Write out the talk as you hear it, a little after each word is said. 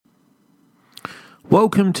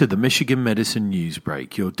Welcome to the Michigan Medicine News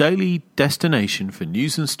Break, your daily destination for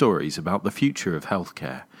news and stories about the future of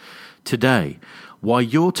healthcare. Today, why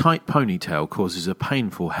your tight ponytail causes a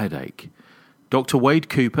painful headache. Dr. Wade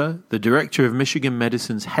Cooper, the director of Michigan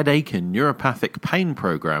Medicine's Headache and Neuropathic Pain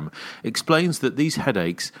Program, explains that these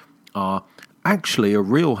headaches are actually a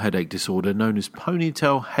real headache disorder known as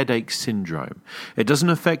ponytail headache syndrome. It doesn't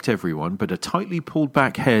affect everyone, but a tightly pulled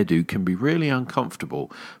back hairdo can be really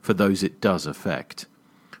uncomfortable for those it does affect.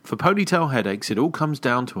 For ponytail headaches, it all comes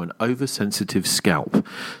down to an oversensitive scalp.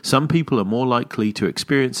 Some people are more likely to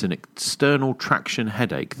experience an external traction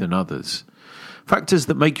headache than others. Factors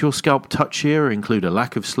that make your scalp touchier include a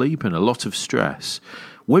lack of sleep and a lot of stress.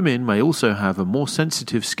 Women may also have a more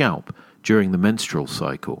sensitive scalp during the menstrual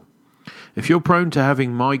cycle. If you're prone to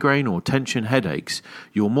having migraine or tension headaches,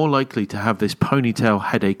 you're more likely to have this ponytail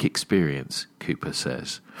headache experience, Cooper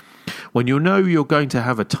says. When you know you're going to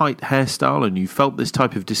have a tight hairstyle and you've felt this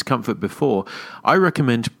type of discomfort before, I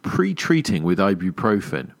recommend pre-treating with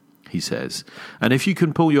ibuprofen, he says. And if you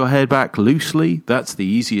can pull your hair back loosely, that's the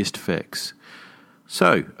easiest fix.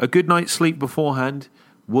 So, a good night's sleep beforehand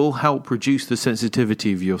will help reduce the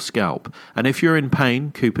sensitivity of your scalp. And if you're in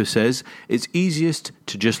pain, Cooper says, it's easiest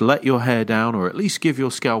to just let your hair down or at least give your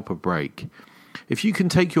scalp a break. If you can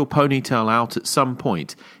take your ponytail out at some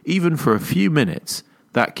point, even for a few minutes,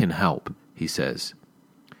 that can help, he says.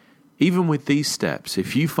 Even with these steps,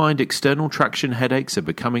 if you find external traction headaches are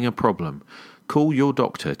becoming a problem, call your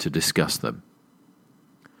doctor to discuss them.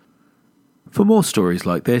 For more stories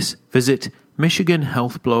like this, visit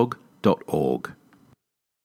michiganhealthblog.org.